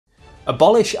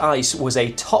Abolish ICE was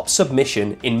a top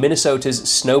submission in Minnesota's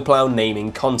Snowplow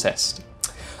naming contest.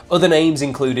 Other names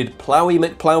included Plowy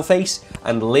mcplowface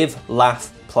and Live,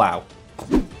 Laugh, Plow.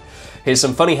 Here's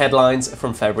some funny headlines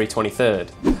from February 23rd.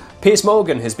 Piers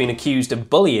has been accused of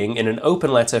bullying in an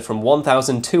open letter from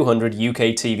 1,200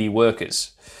 UK TV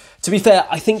workers. To be fair,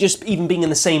 I think just even being in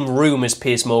the same room as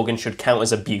Piers should count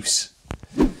as abuse.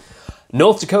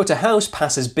 North Dakota House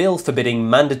passes bill forbidding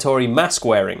mandatory mask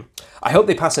wearing. I hope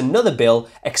they pass another bill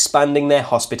expanding their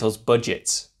hospitals'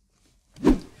 budgets.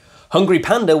 Hungry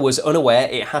Panda was unaware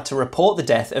it had to report the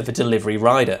death of a delivery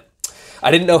rider. I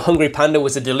didn't know Hungry Panda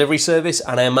was a delivery service,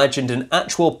 and I imagined an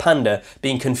actual panda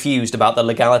being confused about the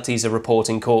legalities of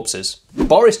reporting corpses.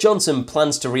 Boris Johnson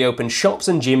plans to reopen shops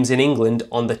and gyms in England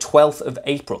on the 12th of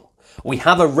April. We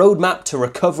have a roadmap to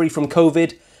recovery from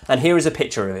COVID, and here is a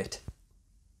picture of it.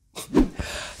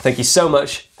 Thank you so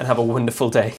much, and have a wonderful day.